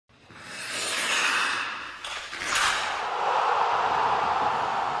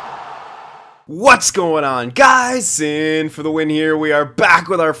What's going on, guys? Cyn for the win here. We are back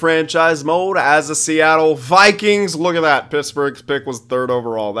with our franchise mode as the Seattle Vikings. Look at that. Pittsburgh's pick was 3rd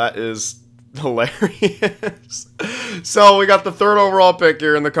overall. That is hilarious. So we got the 3rd overall pick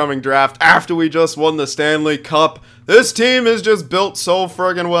here in the coming draft after we just won the Stanley Cup. This team is just built so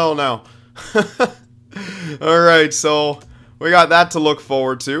friggin' well now. Alright, so we got that to look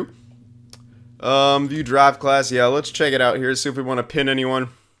forward to. View draft class. Yeah, let's check it out here. See if we want to pin anyone.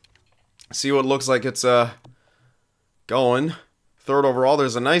 See what it looks like it's going. 3rd overall.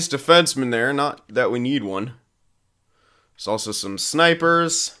 There's a nice defenseman there. Not that we need one. There's also some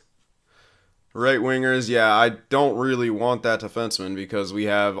snipers. Right wingers. Yeah, I don't really want that defenseman because we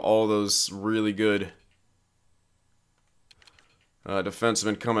have all those really good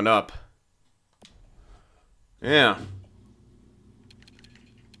defensemen coming up. Yeah.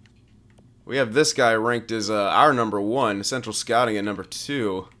 We have this guy ranked as our number 1. Central Scouting at number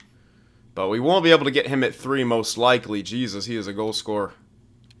 2. But we won't be able to get him at 3 most likely. Jesus, he is a goal scorer.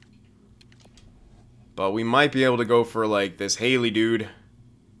 But we might be able to go for like this Haley dude.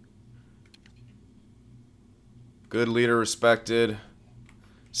 Good leader, respected.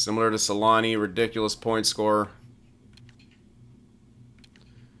 Similar to Solani, ridiculous point scorer.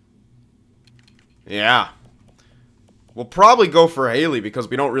 Yeah. We'll probably go for Haley because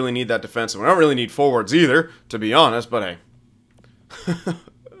we don't really need that defensive. We don't really need forwards either, to be honest, but hey.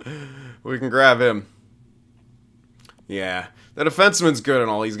 We can grab him. Yeah. The defenseman's good and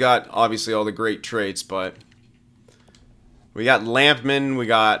all. He's got, obviously, all the great traits, but we got Lampman, we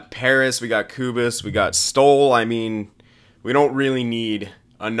got Paris, we got Kubis, we got Stoll. I mean, we don't really need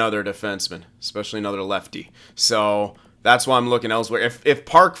another defenseman, especially another lefty. So, that's why I'm looking elsewhere. If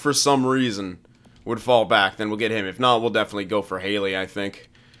Park, for some reason, would fall back, then we'll get him. If not, we'll definitely go for Haley, I think.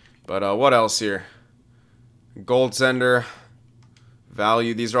 But, what else here? Goaltender.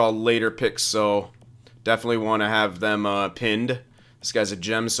 Value. These are all later picks, so definitely want to have them pinned. This guy's a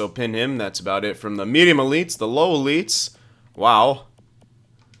gem, so pin him. That's about it from the medium elites. The low elites. Wow.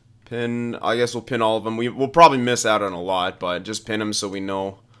 Pin. I guess we'll pin all of them. We'll probably miss out on a lot, but just pin them so we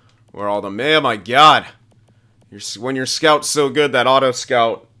know where all them. Oh my god. When your scout's so good, that auto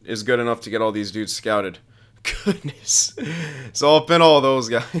scout is good enough to get all these dudes scouted. Goodness. So I'll pin all those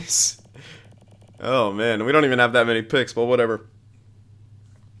guys. Oh man, we don't even have that many picks, but whatever.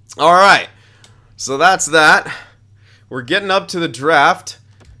 Alright, so that's that. We're getting up to the draft.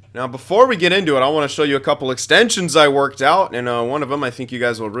 Now, before we get into it, I want to show you a couple extensions I worked out, and one of them I think you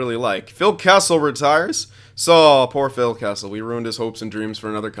guys will really like. Phil Kessel retires. So, poor Phil Kessel. We ruined his hopes and dreams for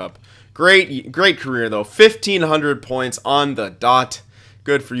another cup. Great career, though. 1,500 points on the dot.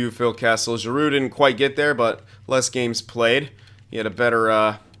 Good for you, Phil Kessel. Giroux didn't quite get there, but less games played. He had a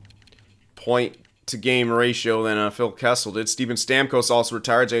better point to game ratio than Phil Kessel did. Steven Stamkos also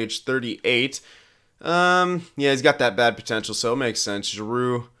retired at age 38. Yeah, he's got that bad potential, so it makes sense.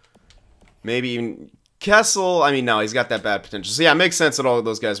 Giroux, maybe even Kessel. I mean, no, he's got that bad potential. So yeah, it makes sense that all of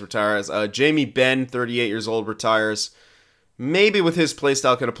those guys retire. Jamie Benn, 38 years old, retires. Maybe with his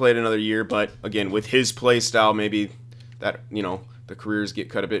playstyle could have played another year, but again, with his playstyle, maybe that, you know, the careers get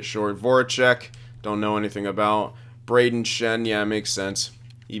cut a bit short. Voracek, don't know anything about. Braden Shen, yeah, it makes sense.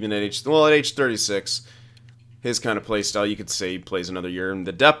 Even at age 36, his kind of play style, you could say he plays another year in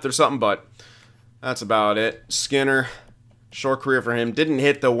the depth or something, but that's about it. Skinner, short career for him. Didn't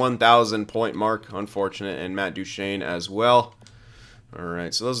hit the 1,000 point mark, unfortunate, and Matt Duchene as well.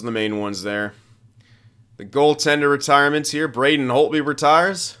 Alright, so those are the main ones there. The goaltender retirements here. Braden Holtby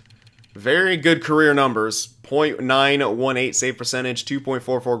retires. Very good career numbers. .918 save percentage,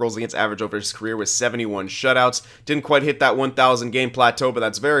 2.44 goals against average over his career with 71 shutouts. Didn't quite hit that 1,000 game plateau, but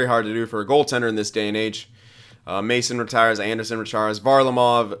that's very hard to do for a goaltender in this day and age. Mason retires, Anderson retires,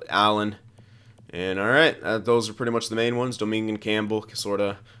 Varlamov, Allen. And alright, those are pretty much the main ones. Dominican Campbell, sort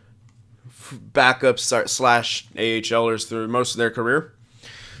of backups slash AHLers through most of their career.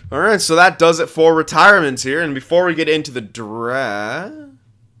 Alright, so that does it for retirements here. And before we get into the draft...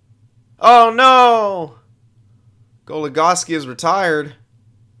 Oh no! Goligoski is retired.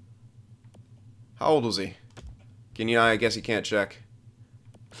 How old was he? Can you? I guess you can't check.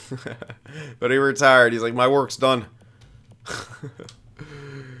 But he retired. He's like, my work's done.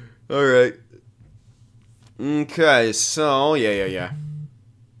 Alright. Okay, so, yeah.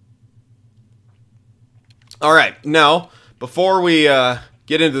 Alright, now, before we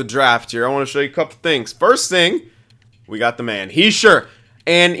get into the draft here, I want to show you a couple things. First thing, we got the man. He's sure.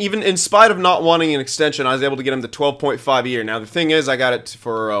 And even in spite of not wanting an extension, I was able to get him to 12.5 a year. Now, the thing is, I got it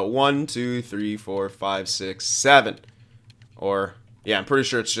for 1, 2, 3, 4, 5, 6, 7. Or, yeah, I'm pretty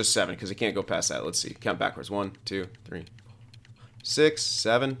sure it's just 7 because it can't go past that. Let's see. Count backwards. 1, 2, 3, 6,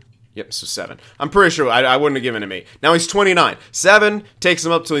 7, Yep, so 7. I'm pretty sure I wouldn't have given him 8. Now he's 29. 7 takes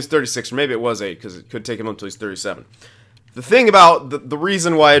him up till he's 36, or maybe it was 8, because it could take him up till he's 37. The thing about, the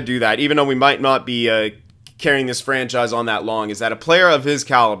reason why I do that, even though we might not be carrying this franchise on that long, is that a player of his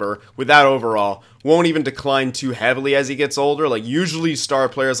caliber, with that overall, won't even decline too heavily as he gets older. Like, usually star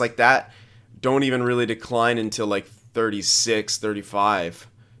players like that don't even really decline until, like, 36, 35.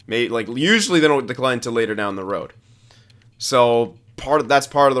 Usually they don't decline until later down the road. So that's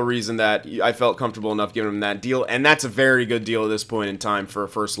part of the reason that I felt comfortable enough giving him that deal, and that's a very good deal at this point in time for a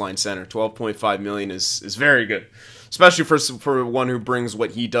first-line center. $12.5 million is very good, especially for one who brings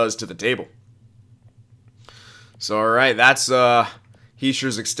what he does to the table. So, all right, that's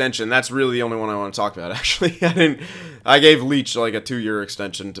Heischer's extension. That's really the only one I want to talk about, actually. I gave Leach like a 2-year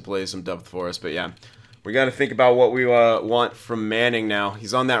extension to play some depth for us, but yeah. We got to think about what we want from Manning now.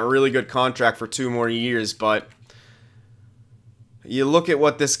 He's on that really good contract for 2 more years, but you look at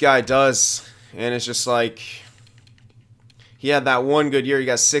what this guy does, and it's just like, he had that one good year. He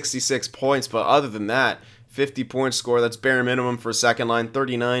got 66 points, but other than that, 50-point score, that's bare minimum for a second line.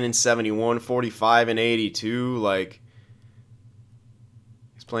 39 and 71, 45 and 82. Like,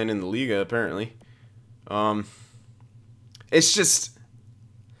 he's playing in the Liga, apparently. It's just,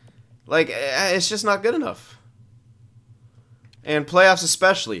 like, it's just not good enough. And playoffs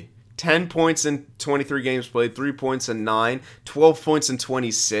especially. 10 points in 23 games played, 3 points in 9, 12 points in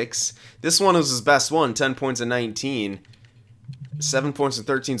 26. This one was his best one, 10 points in 19. 7 points in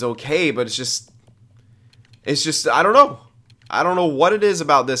 13 is okay, but it's just, I don't know. I don't know what it is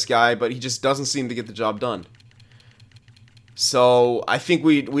about this guy, but he just doesn't seem to get the job done. So I think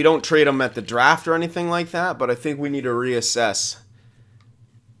we don't trade him at the draft or anything like that, but I think we need to reassess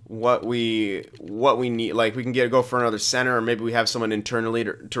what we need. Like, we can go for another center, or maybe we have someone internally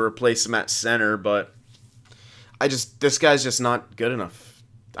to replace him at center, but this guy's just not good enough,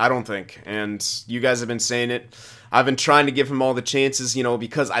 I don't think. And you guys have been saying it. I've been trying to give him all the chances, you know,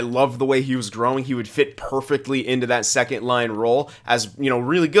 because I love the way he was growing. He would fit perfectly into that second line role as, you know,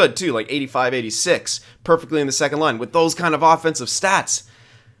 really good too, like 85, 86, perfectly in the second line with those kind of offensive stats.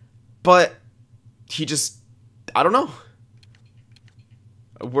 But he just, I don't know.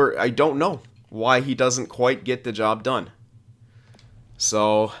 I don't know why he doesn't quite get the job done.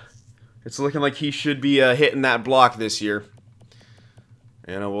 So it's looking like he should be hitting that block this year.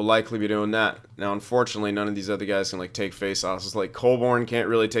 And we'll likely be doing that. Now, unfortunately, none of these other guys can, like, take face-offs. It's like Colborn can't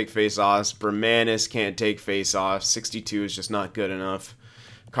really take face-offs. Bermanis can't take face-offs. 62 is just not good enough.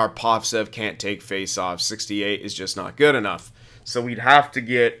 Karpovtsev can't take face-offs. 68 is just not good enough. So we'd have to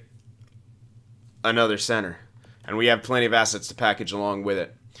get another center. And we have plenty of assets to package along with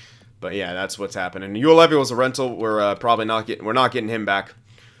it. But yeah, that's what's happening. Juolevi was a rental. We're probably not getting him back.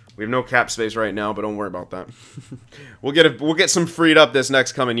 We have no cap space right now, but don't worry about that. We'll get some freed up this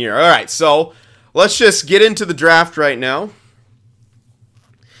next coming year. All right, so let's just get into the draft right now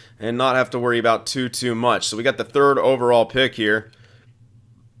and not have to worry about too much. So we got the 3rd overall pick here,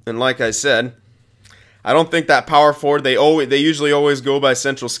 and like I said, I don't think that power forward, they usually always go by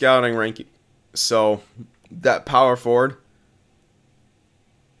central scouting ranking. So that power forward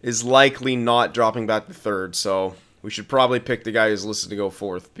is likely not dropping back to 3rd, so we should probably pick the guy who's listed to go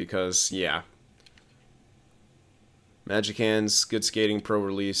 4th because, yeah. Magic hands, good skating, pro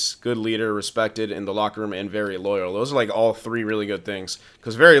release, good leader, respected in the locker room, and very loyal. Those are, like, all 3 really good things.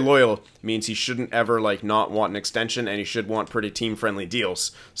 Because very loyal means he shouldn't ever, like, not want an extension, and he should want pretty team-friendly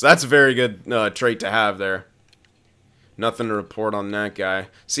deals. So that's a very good trait to have there. Nothing to report on that guy.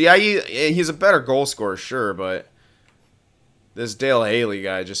 See, he's a better goal scorer, sure, but this Dale Haley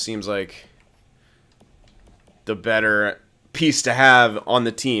guy just seems like the better piece to have on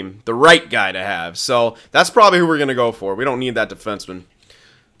the team. The right guy to have. So that's probably who we're going to go for. We don't need that defenseman.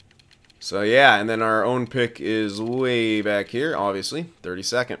 So yeah, and then our own pick is way back here, obviously.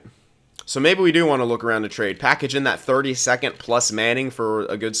 32nd. So maybe we do want to look around to trade. Package in that 32nd plus Manning for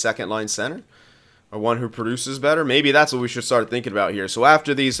a good second line center. Or one who produces better. Maybe that's what we should start thinking about here. So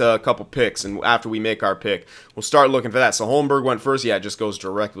after these couple picks, and after we make our pick, we'll start looking for that. So Holmberg went first. Yeah, it just goes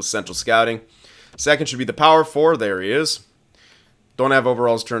direct with central scouting. Second should be the power forward. There he is. Don't have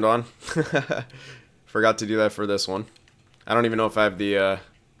overalls turned on. Forgot to do that for this one. I don't even know if I have the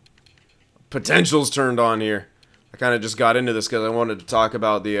potentials turned on here. I kind of just got into this because I wanted to talk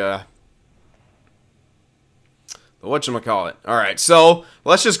about the whatchamacallit. Alright, so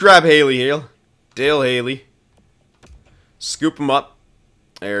let's just grab Haley here. Dale Haley. Scoop him up.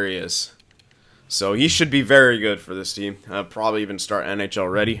 There he is. So he should be very good for this team. Probably even start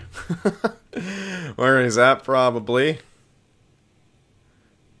NHL ready. Where is that? Probably.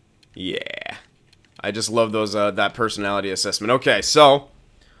 Yeah. I just love those that personality assessment. Okay, so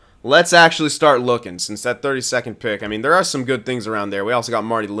let's actually start looking. Since that 32nd pick, I mean, there are some good things around there. We also got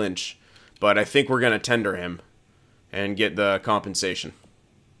Marty Lynch, but I think we're going to tender him and get the compensation.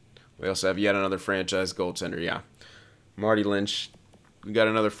 We also have yet another franchise goaltender, yeah. Marty Lynch. We got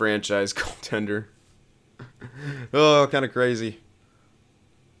another franchise goaltender. Oh, kind of crazy.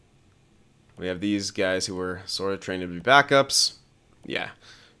 We have these guys who were sort of trained to be backups. Yeah,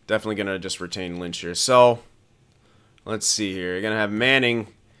 definitely going to just retain Lynch here. So, let's see here. You're going to have Manning.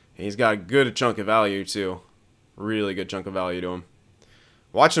 He's got a good chunk of value, too. Really good chunk of value to him.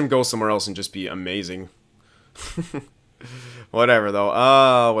 Watch him go somewhere else and just be amazing. Whatever,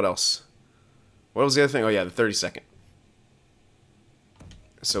 though. What else? What was the other thing? Oh, yeah, the 32nd.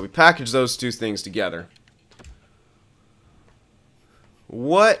 So we package those two things together.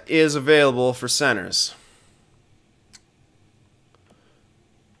 What is available for centers?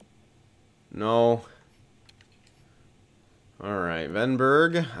 No. Alright,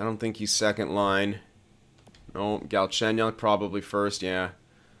 Venberg. I don't think he's second line. No, Galchenyuk probably first, yeah.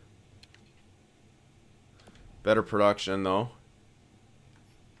 Better production, though.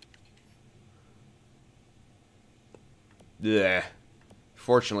 Yeah.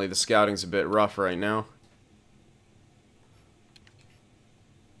 Fortunately, the scouting's a bit rough right now.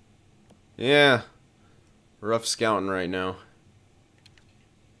 Yeah. Rough scouting right now.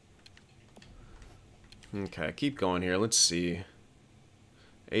 Okay, keep going here. Let's see.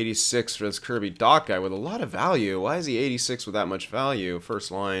 86 for this Kirby Doc guy with a lot of value. Why is he 86 with that much value? First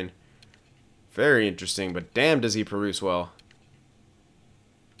line. Very interesting, but damn does he produce well.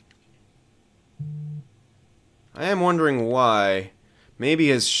 I am wondering why. Maybe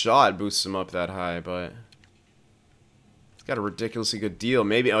his shot boosts him up that high, but he's got a ridiculously good deal.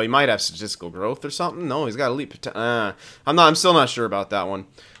 Maybe, oh, he might have statistical growth or something. No, he's got elite potential. I'm still not sure about that one.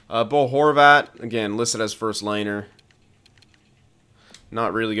 Bo Horvat, again, listed as first liner.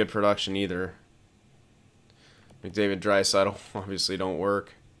 Not really good production either. McDavid, Draisaitl obviously don't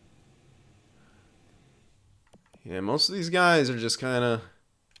work. Yeah, most of these guys are just kind of...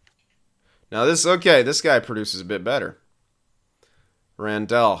 Now this, okay, this guy produces a bit better.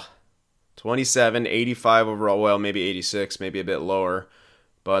 Randell, 27, 85 overall. Well, maybe 86, maybe a bit lower.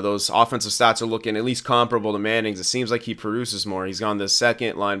 But those offensive stats are looking at least comparable to Manning's. It seems like he produces more. He's on the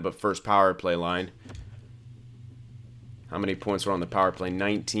second line, but first power play line. How many points were on the power play?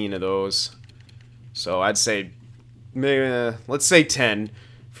 19 of those. So I'd say, maybe, let's say 10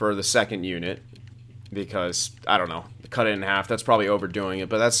 for the second unit. Because, I don't know, cut it in half. That's probably overdoing it,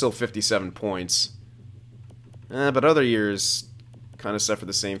 but that's still 57 points. But other years kind of suffer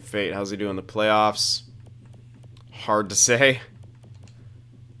the same fate. How's he doing in the playoffs? Hard to say.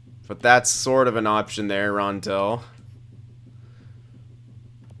 But that's sort of an option there, Rondell.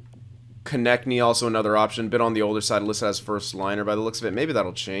 Konechny, also another option. Bit on the older side, listed as first liner by the looks of it. Maybe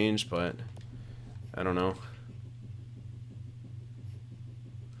that'll change, but I don't know.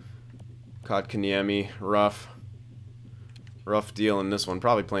 Kotkaniemi, rough. Rough deal in this one.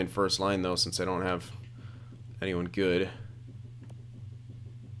 Probably playing first line, though, since I don't have anyone good.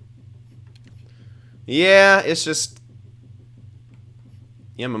 Yeah, it's just...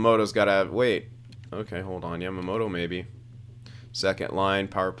 Yamamoto's got to have... Wait. Okay, hold on. Yamamoto, maybe. Second line,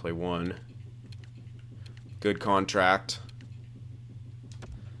 power play 1. Good contract.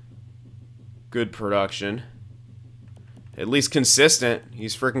 Good production. At least consistent.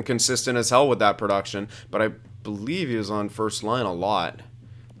 He's freaking consistent as hell with that production. But I believe he was on first line a lot.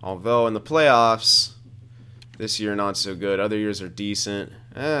 Although in the playoffs, this year not so good. Other years are decent.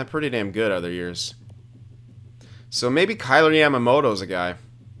 Pretty damn good other years. So maybe Kyler Yamamoto's a guy.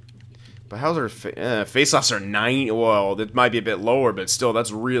 But how's our face-offs are 9? Well, that might be a bit lower, but still,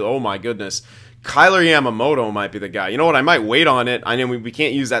 that's real. Oh my goodness. Kyler Yamamoto might be the guy. You know what? I might wait on it. I know we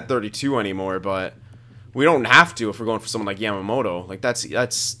can't use that 32 anymore, but we don't have to if we're going for someone like Yamamoto. Like,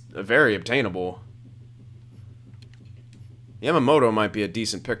 that's very obtainable. Yamamoto might be a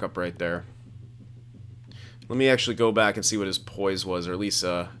decent pickup right there. Let me actually go back and see what his poise was, or at least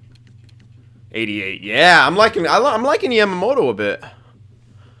 88. Yeah, I'm liking Yamamoto a bit.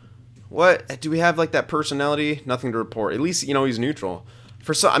 What do we have, like, that personality? Nothing to report. At least, you know, he's neutral.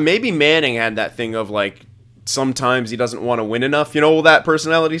 For some, maybe Manning had that thing of, like, sometimes he doesn't want to win enough, you know, that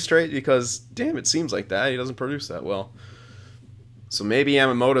personality trait, because damn, it seems like that he doesn't produce that well. So maybe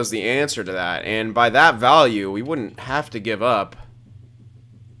Yamamoto's the answer to that, and by that value, we wouldn't have to give up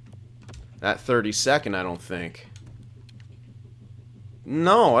that 32nd, I don't think.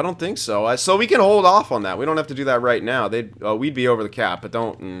 No, I don't think so. So we can hold off on that. We don't have to do that right now. We'd be over the cap, but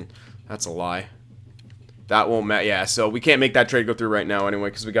don't. That's a lie. That won't matter. Yeah, so we can't make that trade go through right now anyway,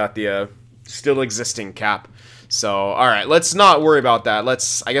 because we got the still existing cap. So, alright, let's not worry about that.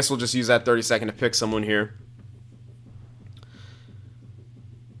 I guess we'll just use that 30-second to pick someone here.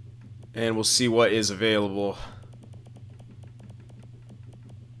 And we'll see what is available.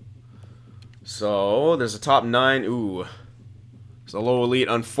 So, there's a top 9. Ooh. There's a low elite.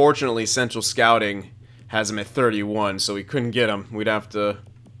 Unfortunately, Central Scouting has him at 31, so we couldn't get him. We'd have to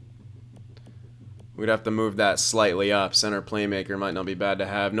move that slightly up. Center playmaker might not be bad to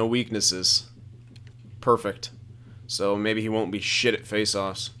have. No weaknesses. Perfect. So maybe he won't be shit at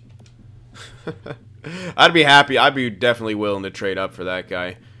faceoffs. I'd be happy. I'd be definitely willing to trade up for that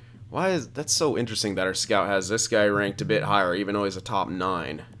guy. Why is that's so interesting that our scout has this guy ranked a bit higher, even though he's a top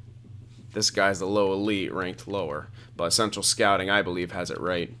 9. This guy's the low elite, ranked lower. But Central Scouting, I believe, has it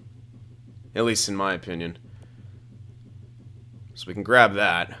right. At least in my opinion. So we can grab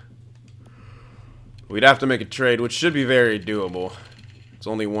that. We'd have to make a trade, which should be very doable. It's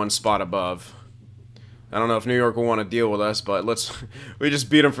only one spot above. I don't know if New York will want to deal with us, but we just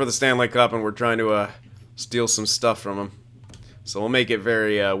beat them for the Stanley Cup, and we're trying to steal some stuff from them. So we'll make it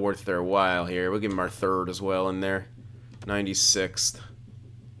very worth their while here. We'll give them our 3rd as well in there. 96th.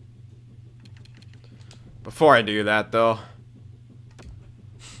 Before I do that, though,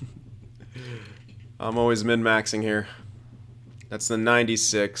 I'm always min-maxing here. That's the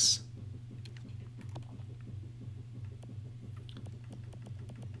 96.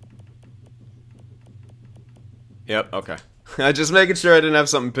 Yep, okay. Just making sure I didn't have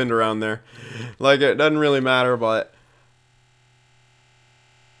something pinned around there. Like, it doesn't really matter, but...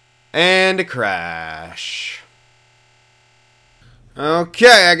 And a crash.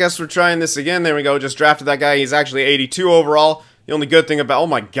 Okay, I guess we're trying this again. There we go, just drafted that guy. He's actually 82 overall. The only good thing about... Oh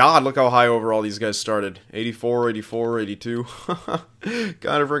my god, look how high overall these guys started. 84, 84, 82. Kind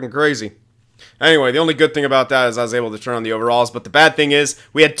of freaking crazy. Anyway, the only good thing about that is I was able to turn on the overalls, but the bad thing is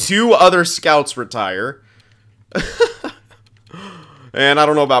we had 2 other scouts retire. And I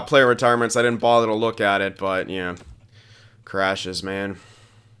don't know about player retirements. I didn't bother to look at it, but yeah. Crashes, man.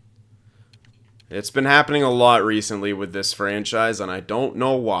 It's been happening a lot recently with this franchise, and I don't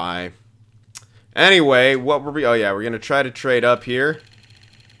know why. Anyway, what were we... Oh yeah, we're going to try to trade up here.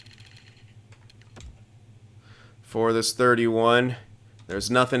 For this 31. There's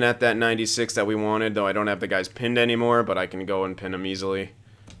nothing at that 96 that we wanted, though I don't have the guys pinned anymore, but I can go and pin them easily.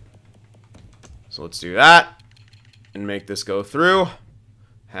 So let's do that. And make this go through.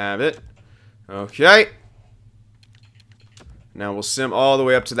 Have it. Okay. Now we'll sim all the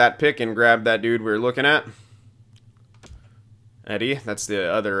way up to that pick and grab that dude we were looking at. Eddie. That's the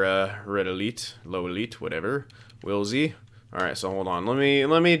other red elite. Low elite. Whatever. Wilsey. Alright, so hold on. Let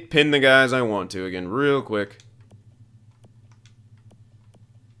me pin the guys I want to again real quick.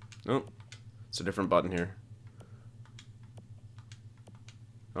 Oh. It's a different button here.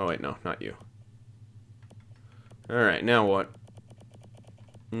 Oh wait, no. Not you. Alright, now what?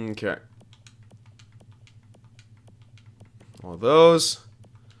 Okay. All those.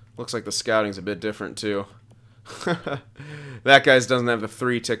 Looks like the scouting's a bit different, too. That guy's doesn't have the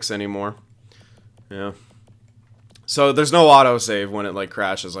 3 ticks anymore. Yeah. So there's no autosave when it, like,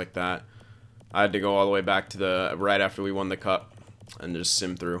 crashes like that. I had to go all the way back to the... right after we won the cup. And just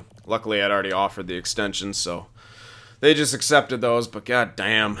sim through. Luckily, I'd already offered the extensions, so... they just accepted those, but god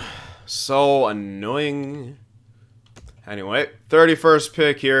damn. So annoying... Anyway, 31st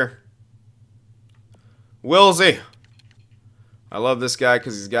pick here. Wilsey. I love this guy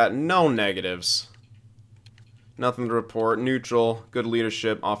because he's got no negatives. Nothing to report. Neutral, good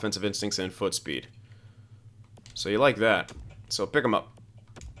leadership, offensive instincts, and foot speed. So you like that. So pick him up.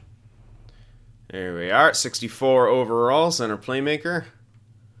 There we are. 64 overall, center playmaker.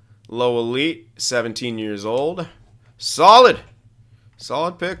 Low elite, 17 years old. Solid!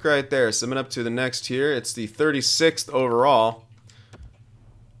 Solid pick right there. Summing up to the next here. It's the 36th overall.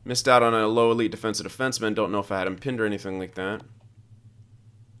 Missed out on a low elite defensive defenseman. Don't know if I had him pinned or anything like that.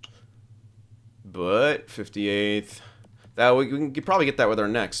 But 58th. That we can probably get that with our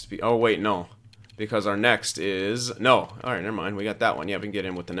next. Oh wait, no, because our next is no. All right, never mind. We got that one. Yeah, we can get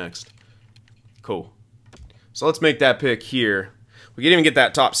in with the next. Cool. So let's make that pick here. We can even get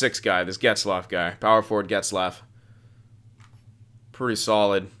that top 6 guy. This Getzlaf guy, power forward Getzlaf. Pretty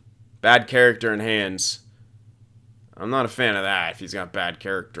solid. Bad character in hands. I'm not a fan of that if he's got bad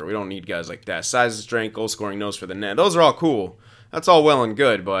character. We don't need guys like that. Size and strength, goal scoring, nose for the net. Those are all cool. That's all well and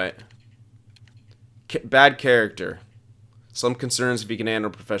good, but... bad character. Some concerns if he can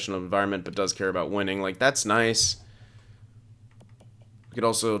handle a professional environment but does care about winning. Like, that's nice. We could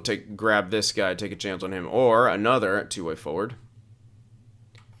also grab this guy, take a chance on him. Or another two-way forward.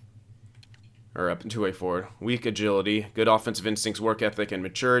 Or up two-way forward. Weak agility, good offensive instincts, work ethic, and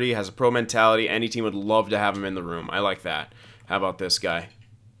maturity. Has a pro mentality. Any team would love to have him in the room. I like that. How about this guy?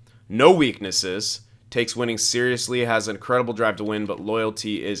 No weaknesses. Takes winning seriously. Has an incredible drive to win, but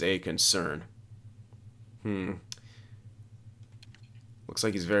loyalty is a concern. Looks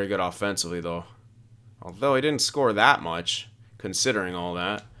like he's very good offensively, though. Although he didn't score that much, considering all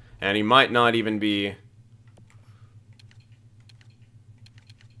that. And he might not even be...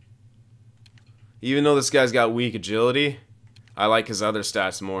 Even though this guy's got weak agility, I like his other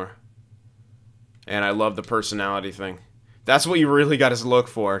stats more. And I love the personality thing. That's what you really got to look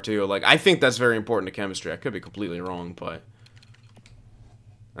for, too. Like, I think that's very important to chemistry. I could be completely wrong, but...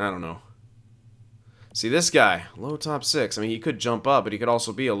 I don't know. See, this guy, low top 6. I mean, he could jump up, but he could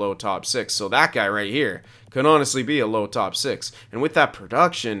also be a low top 6. So that guy right here could honestly be a low top 6. And with that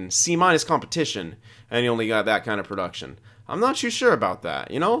production, C- competition, and he only got that kind of production. I'm not too sure about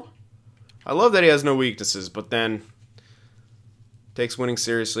that, you know? I love that he has no weaknesses, but then takes winning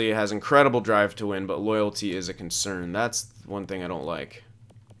seriously, has incredible drive to win, but loyalty is a concern. That's one thing I don't like.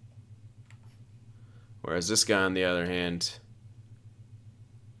 Whereas this guy, on the other hand,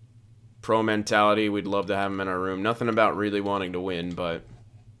 pro mentality, we'd love to have him in our room. Nothing about really wanting to win, but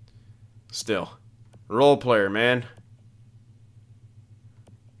still. Role player, man.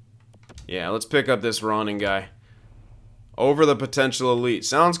 Yeah, let's pick up this running guy. Over the potential elite.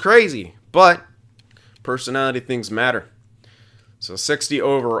 Sounds crazy, but personality things matter. So 60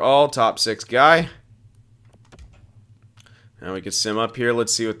 overall, top 6 guy. Now we can sim up here.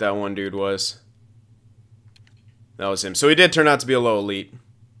 Let's see what that one dude was. That was him. So he did turn out to be a low elite.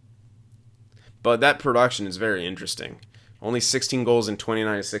 But that production is very interesting. Only 16 goals in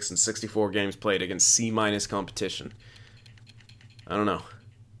 29 assists and 64 games played against C- competition. I don't know.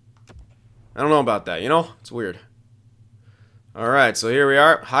 I don't know about that, you know? It's weird. Alright, so here we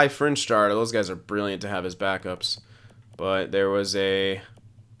are. High fringe starter. Those guys are brilliant to have as backups. But there was a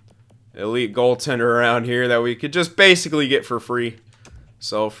elite goaltender around here that we could just basically get for free.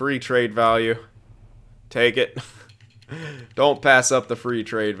 So, free trade value. Take it. Don't pass up the free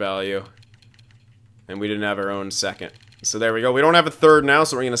trade value. And we didn't have our own second. So there we go. We don't have a third now,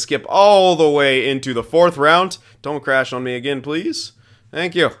 so we're going to skip all the way into the 4th round. Don't crash on me again, please.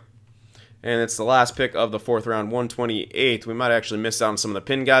 Thank you. And it's the last pick of the 4th round, 128th. We might actually miss out on some of the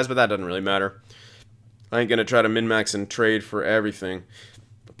pin guys, but that doesn't really matter. I ain't going to try to min-max and trade for everything.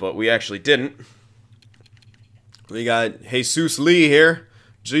 But we actually didn't. We got Jesus Lee here.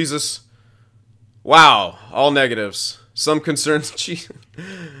 Jesus. Wow. All negatives. Some concerns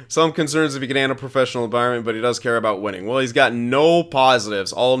some concerns if he can handle a professional environment, but he does care about winning. Well, he's got no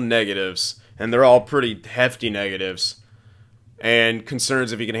positives, all negatives. And they're all pretty hefty negatives. And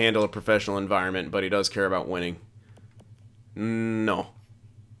concerns if he can handle a professional environment, but he does care about winning. No.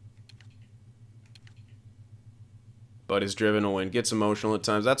 But is driven to win. Gets emotional at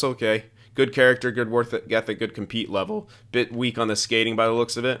times. That's okay. Good character, good work ethic, good compete level. Bit weak on the skating by the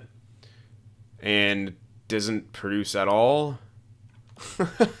looks of it. And doesn't produce at all.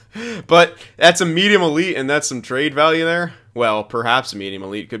 But that's a medium elite, and that's some trade value there. Well, perhaps a medium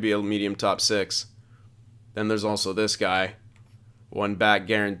elite. Could be a medium top 6. Then there's also this guy. 1 back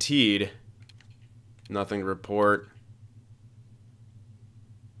guaranteed. Nothing to report.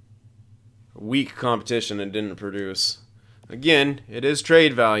 Weak competition and didn't produce. Again, it is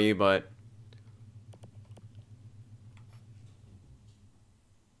trade value, but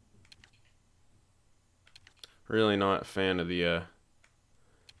really not a fan of the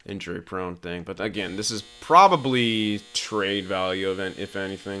injury prone thing. But again, this is probably trade value event, if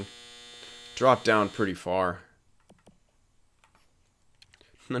anything. Dropped down pretty far.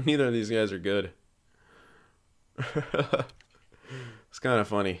 Neither of these guys are good. It's kind of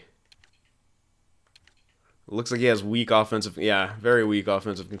funny. Looks like he has weak offensive... Yeah, very weak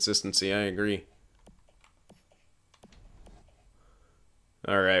offensive consistency. I agree.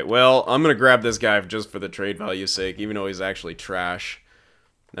 Alright, well, I'm going to grab this guy just for the trade value's sake, even though he's actually trash.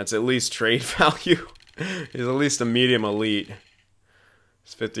 That's at least trade value. He's at least a medium elite.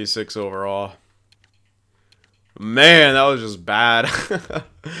 He's 56 overall. Man, that was just bad. That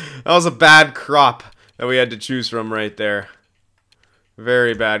was a bad crop that we had to choose from right there.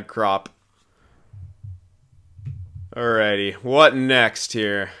 Very bad crop. Alrighty, what next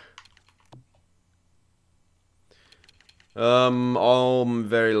here? All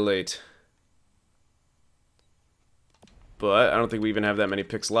very late. But I don't think we even have that many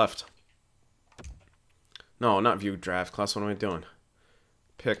picks left. No, not view draft class. What am I doing?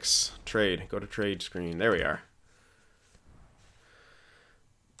 Picks, trade. Go to trade screen. There we are.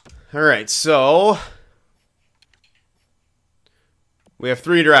 Alright, so We have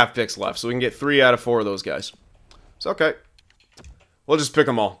 3 draft picks left, so we can get 3 out of 4 of those guys. It's okay. We'll just pick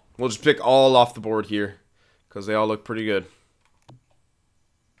them all. We'll just pick all off the board here, because they all look pretty good.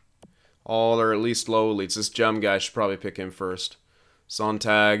 All are at least low elites. This gem guy should probably pick him first.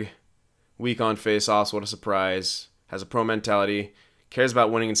 Sontag, weak on face-offs, what a surprise. Has a pro mentality, cares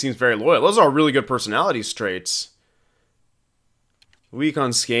about winning, and seems very loyal. Those are really good personality traits. Weak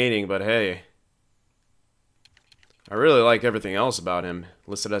on skating, but hey. I really like everything else about him.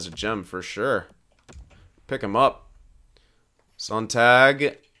 Listed as a gem for sure. Pick him up.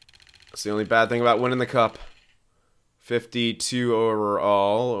 Sontag. That's the only bad thing about winning the cup. 52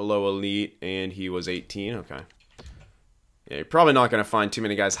 overall, low elite, and he was 18. Okay. Yeah, you're probably not going to find too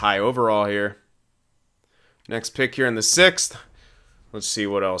many guys high overall here. Next pick here in the 6th. Let's see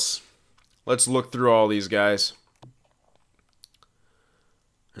what else. Let's look through all these guys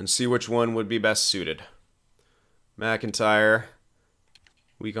and see which one would be best suited. McIntyre,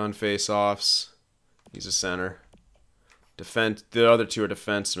 weak on face-offs. He's a center. The other 2 are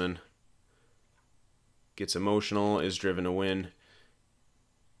defensemen. Gets emotional, is driven to win.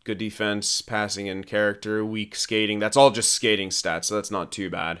 Good defense, passing and character, weak skating. That's all just skating stats, so that's not too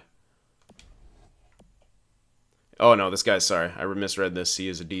bad. Oh no, this guy's, sorry, I misread this. He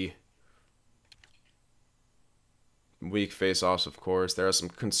is a D. Weak face-offs, of course. There are some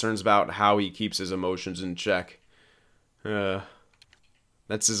concerns about how he keeps his emotions in check.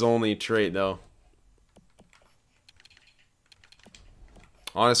 That's his only trait, though.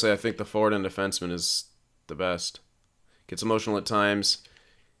 Honestly, I think the forward and defenseman is the best. Gets emotional at times.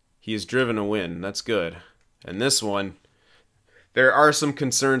 He is driven to win. That's good. And this one, there are some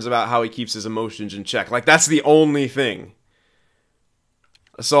concerns about how he keeps his emotions in check. Like, that's the only thing.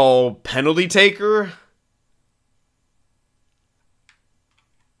 So, penalty taker?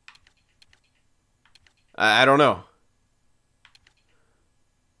 I don't know.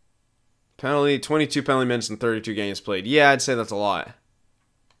 22 penalty minutes in 32 games played. Yeah, I'd say that's a lot.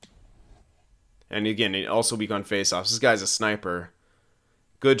 And again, also weak on face-offs. This guy's a sniper.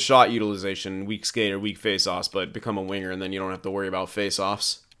 Good shot utilization, weak skater, weak face-offs, but become a winger and then you don't have to worry about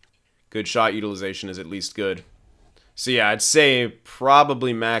face-offs. Good shot utilization is at least good. So yeah, I'd say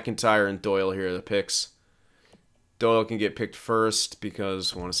probably McIntyre and Doyle here are the picks. Doyle can get picked first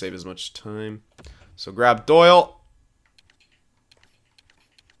because I want to save as much time. So grab Doyle.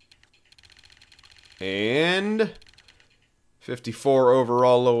 And 54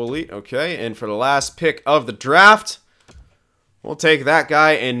 overall low elite. Okay, and for the last pick of the draft, we'll take that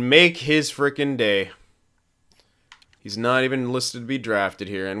guy and make his freaking day. He's not even listed to be drafted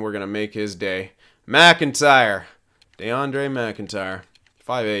here, and we're going to make his day. McIntyre. DeAndre McIntyre.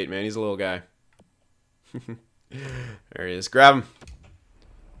 5'8", man. He's a little guy. There he is. Grab him.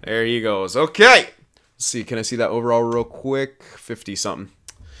 There he goes. Okay. Let's see. Can I see that overall real quick? 50-something.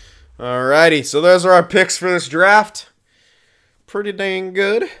 Alrighty. So those are our picks for this draft. Pretty dang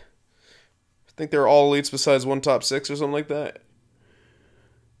good. I think they're all elites besides one top 6 or something like that.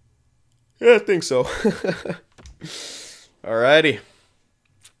 Yeah, I think so. Alrighty.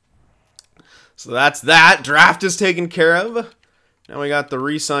 So that's that. Draft is taken care of. Now we got the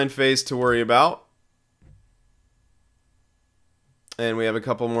re-sign phase to worry about. And we have a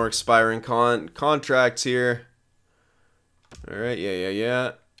couple more expiring contracts here. Alright,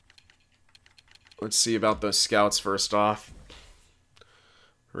 yeah. Let's see about the scouts first off.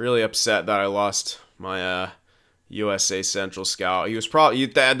 Really upset that I lost my USA Central scout. He was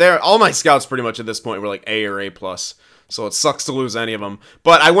probably all my scouts pretty much at this point were like A or A+. So it sucks to lose any of them.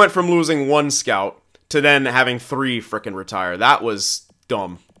 But I went from losing 1 scout to then having 3 frickin' retire. That was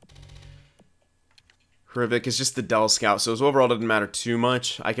dumb. Hrivik is just the Dell scout, so his overall doesn't matter too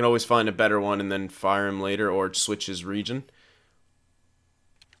much. I can always find a better one and then fire him later or switch his region.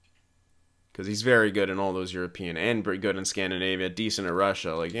 Because he's very good in all those European and pretty good in Scandinavia, decent at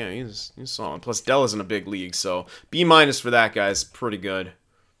Russia. Like, yeah, he's solid. Plus, Dell is in a big league, so B- for that guy is pretty good.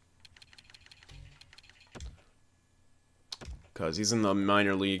 Because he's in the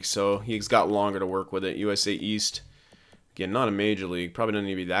minor league, so he's got longer to work with it. USA East, again, not a major league. Probably doesn't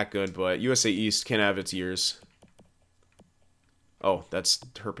need to be that good, but USA East can have its years. Oh, that's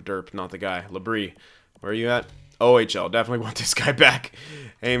Herpaderp, not the guy. Labrie, where are you at? OHL, definitely want this guy back.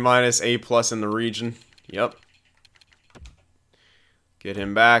 A-, A+ in the region. Yep. Get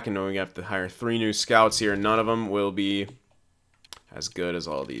him back, and then we have to hire 3 new scouts here. None of them will be as good as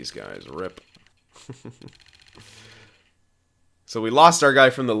all these guys. Rip. So we lost our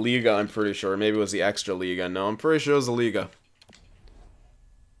guy from the Liga, I'm pretty sure. Maybe it was the Extra Liga. No, I'm pretty sure it was the Liga.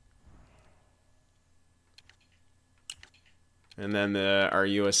 And then our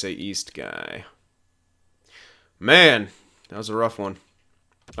USA East guy. Man, that was a rough one.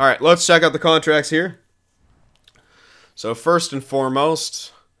 All right, let's check out the contracts here. So first and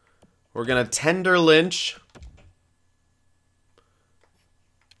foremost, we're going to tender Lynch.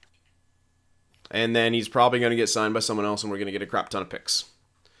 And then he's probably going to get signed by someone else, and we're going to get a crap ton of picks.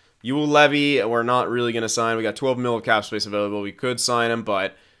 Juolevi, we're not really going to sign. We got 12 mil of cap space available. We could sign him,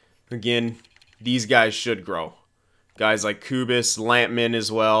 but again, these guys should grow. Guys like Kubis, Lampman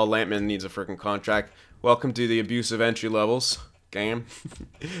as well. Lampman needs a freaking contract. Welcome to the abusive entry levels game.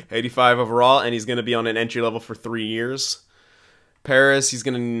 85 overall, and he's going to be on an entry level for 3 years. Paris, he's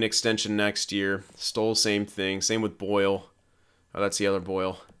going to need an extension next year. Stoll, same thing. Same with Boyle. Oh, that's the other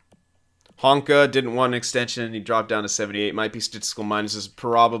Boyle. Honka didn't want an extension, and he dropped down to 78. Might be statistical minuses,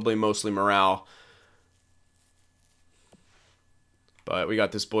 probably mostly morale. But we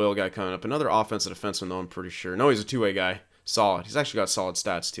got this Boyle guy coming up. Another offensive defenseman, though, I'm pretty sure. No, he's a two-way guy. Solid. He's actually got solid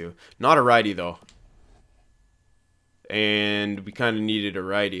stats, too. Not a righty, though. And we kind of needed a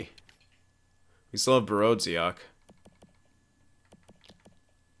righty. We still have Borodziak.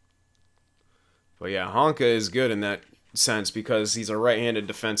 But yeah, Honka is good in that sense because he's a right-handed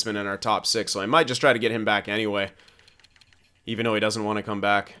defenseman in our top 6, so I might just try to get him back anyway, even though he doesn't want to come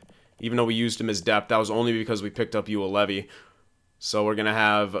back. Even though we used him as depth, that was only because we picked up Juolevi. So we're gonna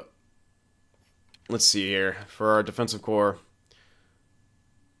have, let's see here, for our defensive core,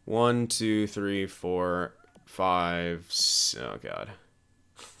 1, 2, 3, 4, 5. Oh god,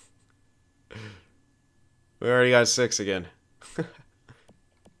 we already got 6 again.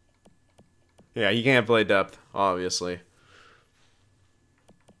 Yeah, he can't play depth, obviously.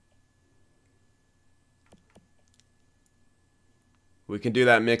 We can do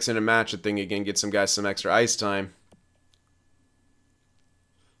that mix and a match thing again, get some guys some extra ice time.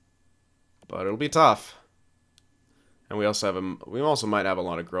 But it'll be tough. And we also might have a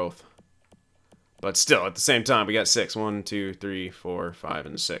lot of growth. But still, at the same time, we got 6. 1, 2, 3, 4, 5,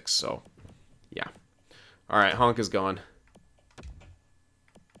 and 6. So, yeah. Alright, Honk is gone.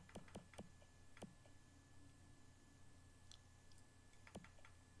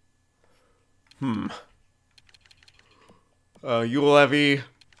 Juolevi,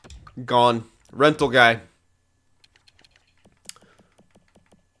 gone. Rental guy.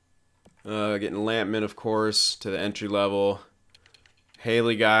 Getting Lampman, of course, to the entry level.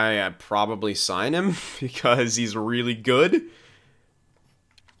 Haley guy, I'd probably sign him because he's really good.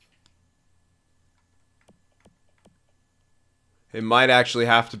 It might actually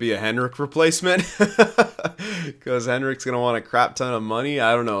have to be a Henrik replacement because Henrik's gonna want a crap ton of money.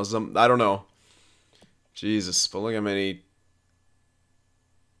 I don't know. I don't know. Jesus, but look how many.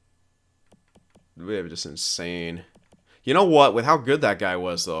 We have just insane. You know what? With how good that guy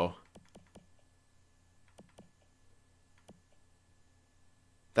was, though.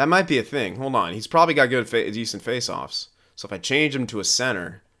 That might be a thing. Hold on. He's probably got decent face-offs. So if I change him to a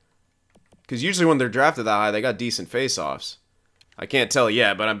center. Because usually when they're drafted that high, they got decent face-offs. I can't tell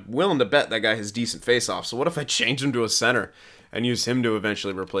yet, but I'm willing to bet that guy has decent face-offs. So what if I change him to a center and use him to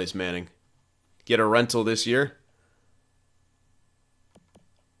eventually replace Manning? Get a rental this year?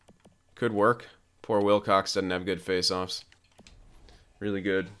 Could work. Poor Wilcox doesn't have good face-offs. Really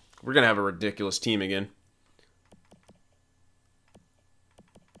good. We're going to have a ridiculous team again.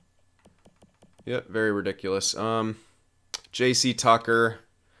 Yep, very ridiculous. J.C. Tucker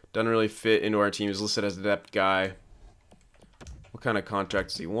doesn't really fit into our team. He's listed as a depth guy. What kind of contract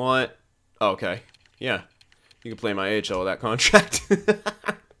does he want? Oh, okay. Yeah. You can play my AHL with that contract.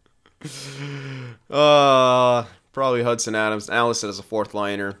 Probably Hudson Adams. Allison as a 4th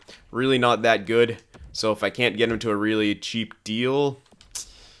liner. Really not that good. So if I can't get him to a really cheap deal,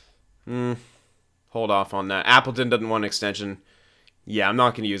 hold off on that. Appleton doesn't want an extension. Yeah, I'm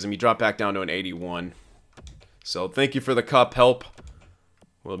not going to use him. He dropped back down to an 81. So thank you for the cup help.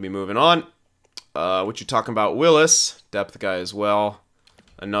 We'll be moving on. What you talking about? Willis, depth guy as well.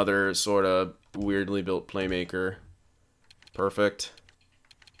 Another sort of weirdly built playmaker. Perfect.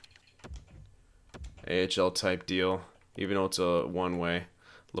 AHL type deal, even though it's a one-way.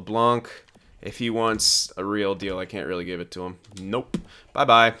 LeBlanc, if he wants a real deal, I can't really give it to him. Nope.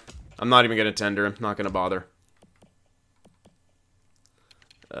 Bye-bye. I'm not even going to tender him. Not going to bother.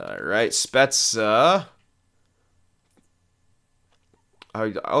 Alright, Spezza.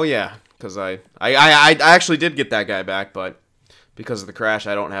 Oh yeah, because I actually did get that guy back, but because of the crash,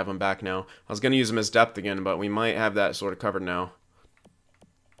 I don't have him back now. I was going to use him as depth again, but we might have that sort of covered now.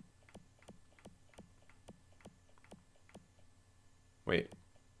 Wait.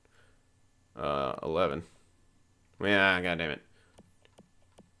 11. Yeah, god damn it.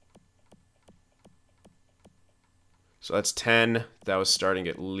 So that's 10. That was starting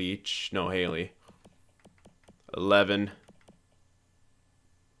at Leach. No, Haley. 11.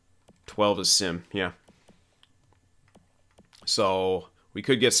 12 is Sim, yeah. So we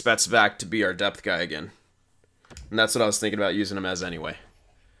could get Spets back to be our depth guy again. And that's what I was thinking about using him as anyway.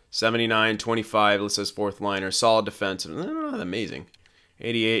 79, 25, let's say fourth liner, solid defense. Not amazing.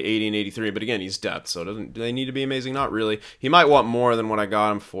 88, 80, and 83, but again, he's depth, so do they need to be amazing? Not really. He might want more than what I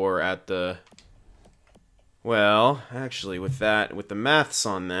got him for at the... Well, actually, with the maths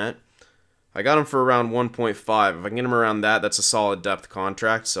on that, I got him for around 1.5. If I can get him around that, that's a solid depth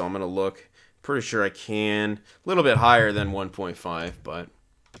contract, so I'm going to look. Pretty sure I can. A little bit higher than 1.5, but...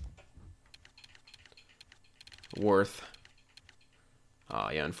 Worth. Oh,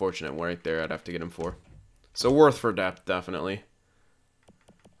 yeah, unfortunate right there. I'd have to get him for. So worth for depth, definitely.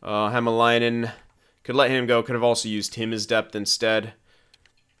 Hämäläinen. Could let him go. Could have also used him as depth instead.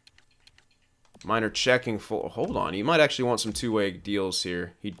 Minor checking for... Hold on. He might actually want some two-way deals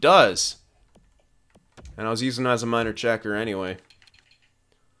here. He does. And I was using him as a minor checker anyway.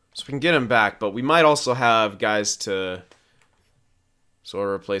 So we can get him back. But we might also have guys to sort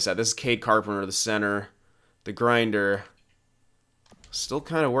of replace that. This is Cade Carpenter, the center. The grinder. Still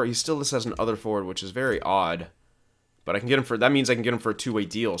kind of work. He still lists as an other forward, which is very odd. But I can get him for... That means I can get him for a two-way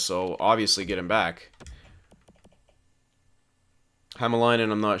deal, so obviously get him back.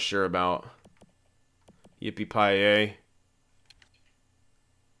 Hämäläinen, I'm not sure about. Yippee Paye.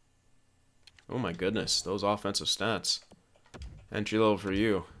 Oh my goodness, those offensive stats. Entry level for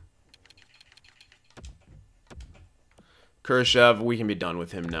you. Khrushchev, we can be done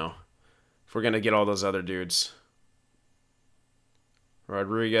with him now. If we're going to get all those other dudes.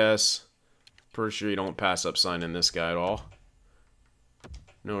 Rodriguez. Pretty sure you don't pass up signing this guy at all.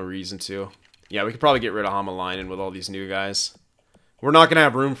 No reason to. Yeah, we could probably get rid of Hämäläinen with all these new guys. We're not going to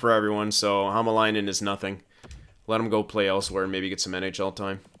have room for everyone, so Hämäläinen is nothing. Let him go play elsewhere and maybe get some NHL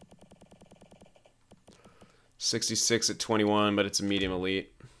time. 66 at 21, but it's a medium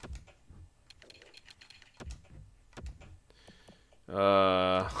elite.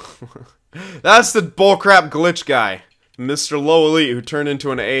 That's the bullcrap glitch guy. Mr. Low Elite, who turned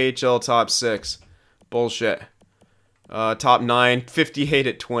into an AHL top 6. Bullshit. Top 9, 58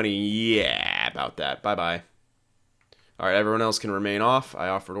 at 20. Yeah, about that. Bye-bye. Alright, everyone else can remain off. I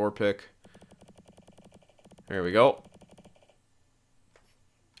offered or pick. There we go.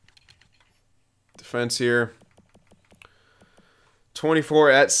 Defense here.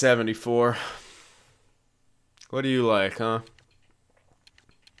 24 at 74. What do you like, huh?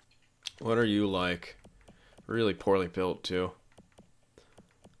 What are you like? Really poorly built, too.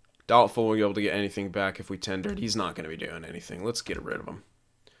 Doubtful we'll be able to get anything back if we tendered. He's not going to be doing anything. Let's get rid of him.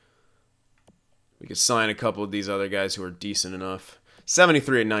 We could sign a couple of these other guys who are decent enough.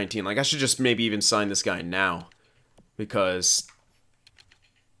 73 at 19. Like, I should just maybe even sign this guy now. Because,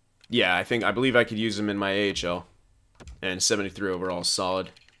 yeah, I believe I could use him in my AHL. And 73 overall is solid.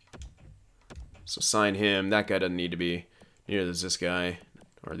 So sign him. That guy doesn't need to be. Neither does this guy.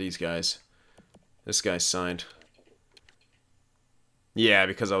 Or these guys. This guy's signed. Yeah,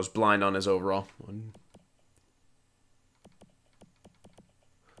 because I was blind on his overall.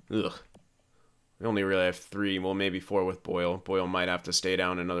 Ugh. We only really have 3, well, maybe 4 with Boyle. Boyle might have to stay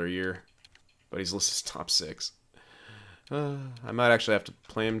down another year. But he's listed as top 6. I might actually have to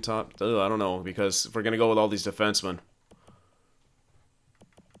play him top... I don't know, because if we're going to go with all these defensemen...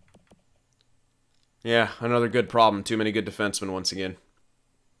 Yeah, another good problem. Too many good defensemen once again.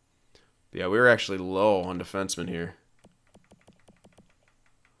 But yeah, we were actually low on defensemen here.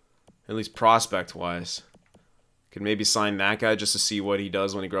 At least prospect-wise. Could maybe sign that guy just to see what he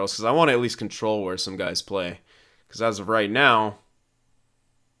does when he grows. Because I want to at least control where some guys play. Because as of right now...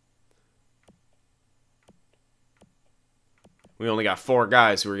 we only got 4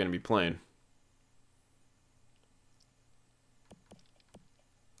 guys who are going to be playing.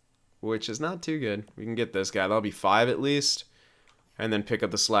 Which is not too good. We can get this guy. That'll be 5 at least. And then pick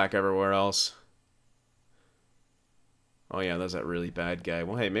up the slack everywhere else. Oh yeah, that's that really bad guy.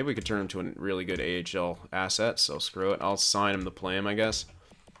 Well, hey, maybe we could turn him to a really good AHL asset, so screw it. I'll sign him to play him, I guess.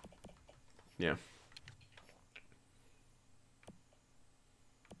 Yeah.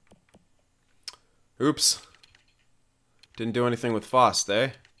 Oops. Didn't do anything with Fost, eh?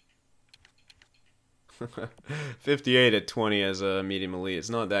 58 at 20 as a medium elite. It's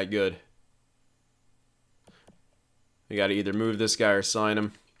not that good. We gotta either move this guy or sign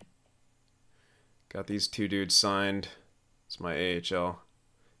him. Got these 2 dudes signed. It's my AHL.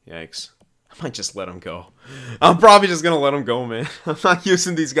 Yikes. I might just let him go. I'm probably just gonna let him go, man. I'm not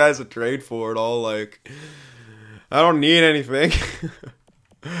using these guys to trade for at all. Like, I don't need anything.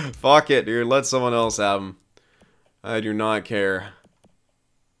 Fuck it, dude. Let someone else have them. I do not care.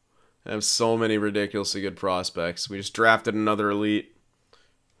 I have so many ridiculously good prospects. We just drafted another elite.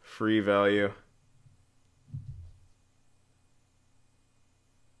 value.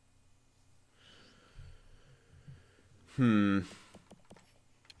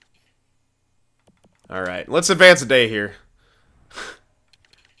 Alright, let's advance a day here.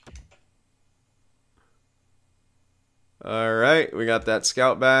 Alright, we got that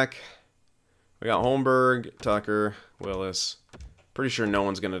scout back. We got Holmberg, Tucker, Willis. Pretty sure no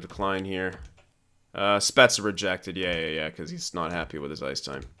one's going to decline here. Spets rejected. Yeah, because he's not happy with his ice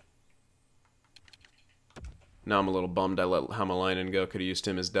time. Now I'm a little bummed I let Hamalainen go. Could have used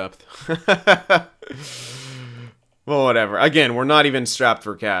him as depth. Well, whatever. Again, we're not even strapped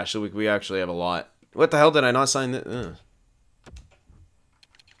for cash. So we actually have a lot. What the hell did I not sign this?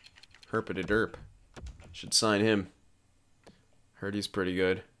 Herpity derp. Should sign him. Heard he's pretty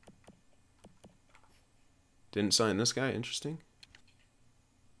good. Didn't sign this guy? Interesting.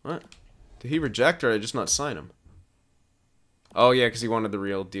 What? Did he reject or did I just not sign him? Oh, yeah, because he wanted the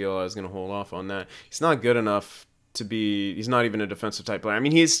real deal. I was going to hold off on that. He's not good enough to be... He's not even a defensive type player. I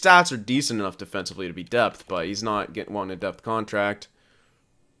mean, his stats are decent enough defensively to be depth, but he's not wanting a depth contract.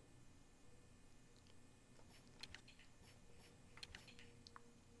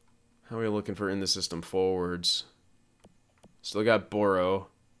 How are we looking for in-the-system forwards? Still got Boro.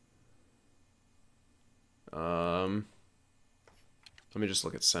 Let me just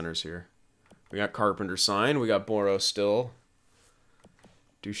look at centers here. We got Carpenter signed. We got Boro still.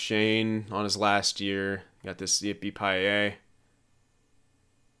 Duchesne on his last year. Got this Yippee Paye.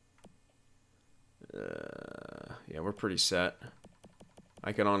 Yeah, we're pretty set.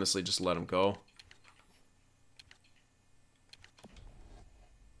 I could honestly just let him go.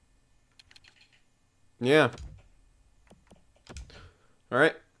 Yeah.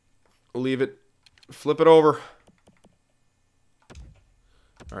 Alright. Leave it. Flip it over.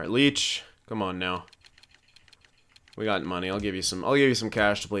 Alright, Leach. Come on now. We got money. I'll give you some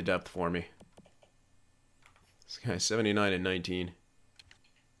cash to play depth for me. This guy's 79 and 19.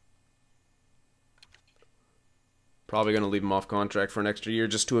 Probably going to leave him off contract for an extra year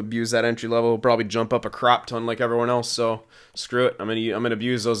just to abuse that entry level. We'll probably jump up a crop ton like everyone else, so screw it. I'm gonna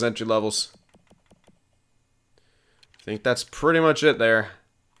abuse those entry levels. I think that's pretty much it there.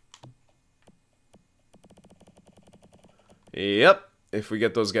 Yep. If we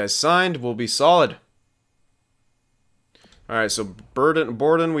get those guys signed, we'll be solid. Alright, so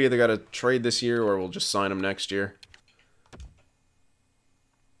Borden, we either got to trade this year or we'll just sign him next year.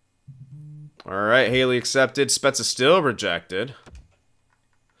 Alright, Haley accepted. Spezza still rejected.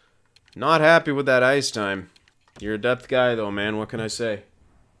 Not happy with that ice time. You're a depth guy, though, man. What can I say?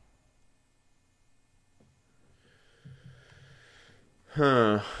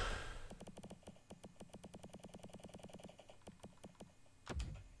 Huh.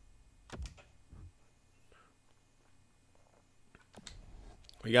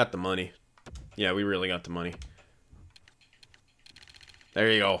 We got the money. Yeah, we really got the money. There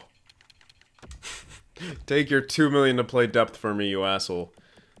you go. Take your $2 million to play depth for me, you asshole.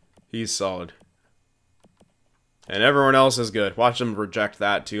 He's solid. And everyone else is good. Watch them reject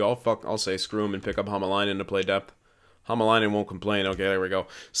that too. I'll say screw him and pick up Hamalainen to play depth. Hamalainen won't complain. Okay, there we go.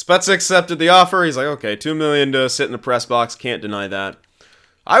 Spezza accepted the offer. He's like, okay, $2 million to sit in the press box. Can't deny that.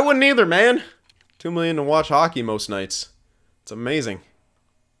 I wouldn't either, man. $2 million to watch hockey most nights. It's amazing.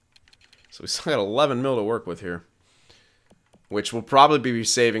 So we still got 11 mil to work with here. Which we'll probably be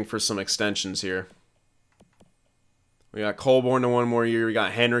saving for some extensions here. We got Colborne to 1 more year. We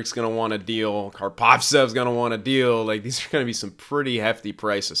got Henrik's going to want a deal. Karpovtsev's going to want a deal. Like, these are going to be some pretty hefty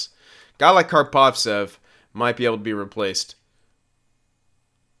prices. A guy like Karpovtsev might be able to be replaced.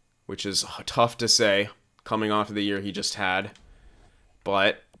 Which is tough to say, coming off of the year he just had.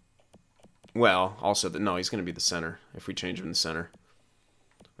 But, well, also, no, he's going to be the center if we change him in the center.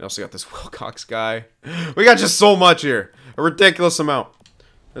 We also got this Wilcox guy. We got just so much here. A ridiculous amount.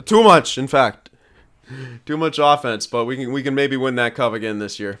 Too much, in fact. Too much offense, but we can maybe win that cup again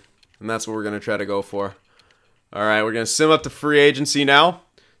this year. And that's what we're going to try to go for. Alright, we're going to sim up to free agency now.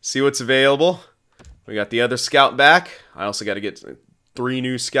 See what's available. We got the other scout back. I also got to get 3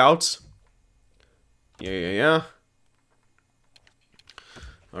 new scouts. Yeah.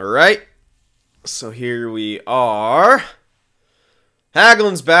 Alright. So here we are.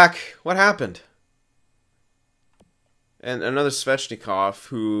 Hagelin's back. What happened? And another Svechnikov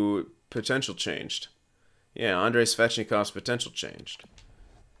who potential changed. Yeah, Andrei Svechnikov's potential changed.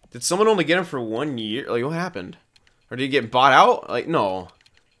 Did someone only get him for 1 year? Like, what happened? Or did he get bought out? Like, no.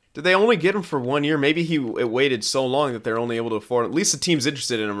 Did they only get him for 1 year? Maybe it waited so long that they're only able to afford him. At least the team's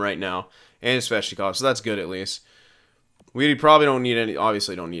interested in him right now. And Svechnikov, so that's good at least. We probably don't need any,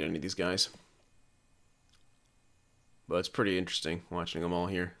 obviously don't need any of these guys. but it's pretty interesting watching them all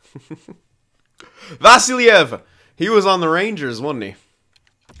here. Vasiliev! He was on the Rangers, wasn't he?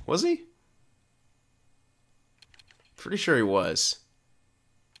 Was he? Pretty sure he was.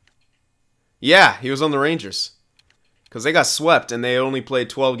 Yeah, he was on the Rangers. Because they got swept, and they only played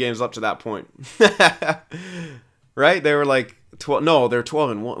 12 games up to that point. Right? They were like 12. No, they're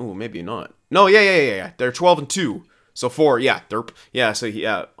 12-1. Ooh, maybe not. No, yeah. They're 12-2. So 4, yeah. Yeah, so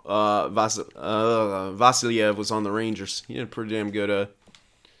yeah. Vasiliev was on the Rangers. He did a pretty damn good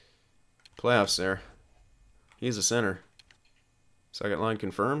playoffs there. He's a center. Second line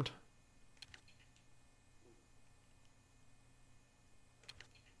confirmed.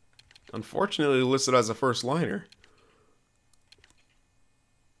 Unfortunately listed as a first liner.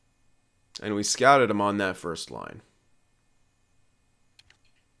 And we scouted him on that first line.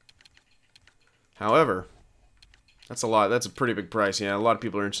 However, that's a lot. That's a pretty big price. Yeah, a lot of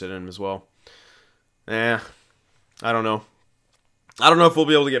people are interested in him as well. I don't know. I don't know if we'll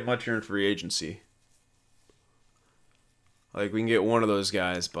be able to get much here in free agency. Like, we can get one of those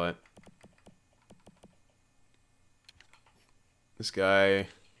guys, but this guy...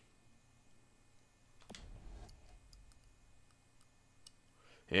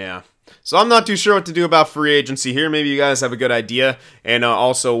 Yeah. So I'm not too sure what to do about free agency here. Maybe you guys have a good idea. And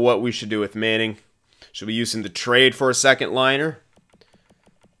also what we should do with Manning. Should we use him to trade for a second liner?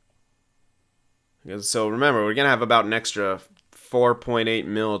 So remember, we're going to have about an extra 4.8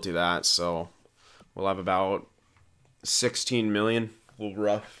 mil to that. So we'll have about 16 million.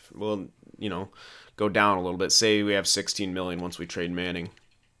 We'll, you know, go down a little bit. Say we have 16 million once we trade Manning.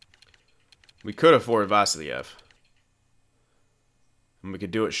 We could afford Vasiliev. And we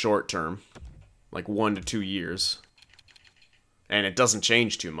could do it short term, like 1 to 2 years. And it doesn't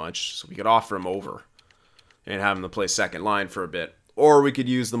change too much, so we could offer him over and have him to play second line for a bit. Or we could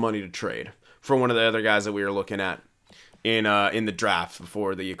use the money to trade for one of the other guys that we were looking at in the draft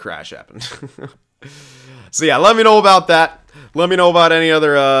before the crash happened. So yeah, let me know about that. Let me know about any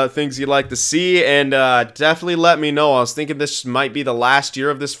other things you'd like to see, and definitely let me know. I was thinking this might be the last year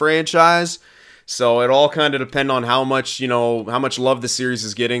of this franchise. So it all kind of depends on how much, how much love the series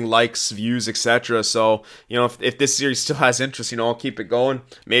is getting, likes, views, etc. So, if this series still has interest, I'll keep it going.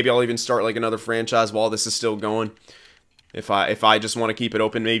 Maybe I'll even start like another franchise while this is still going. If I just want to keep it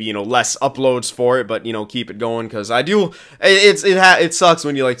open, maybe, less uploads for it, but, keep it going, because I do, it sucks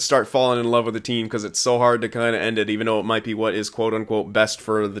when you, like, start falling in love with a team, because it's so hard to kind of end it, even though it might be what is quote-unquote best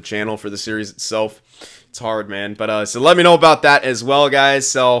for the channel, for the series itself. It's hard, man. But, so let me know about that as well, guys.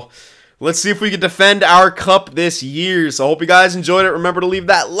 So let's see if we can defend our cup this year. So I hope you guys enjoyed it. Remember to leave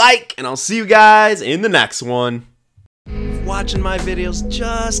that like, and I'll see you guys in the next one. If watching my videos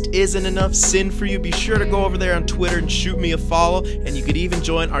just isn't enough sin for you, be sure to go over there on Twitter and shoot me a follow. And you could even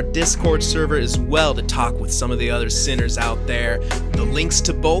join our Discord server as well to talk with some of the other sinners out there. The links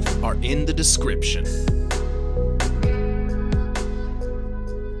to both are in the description.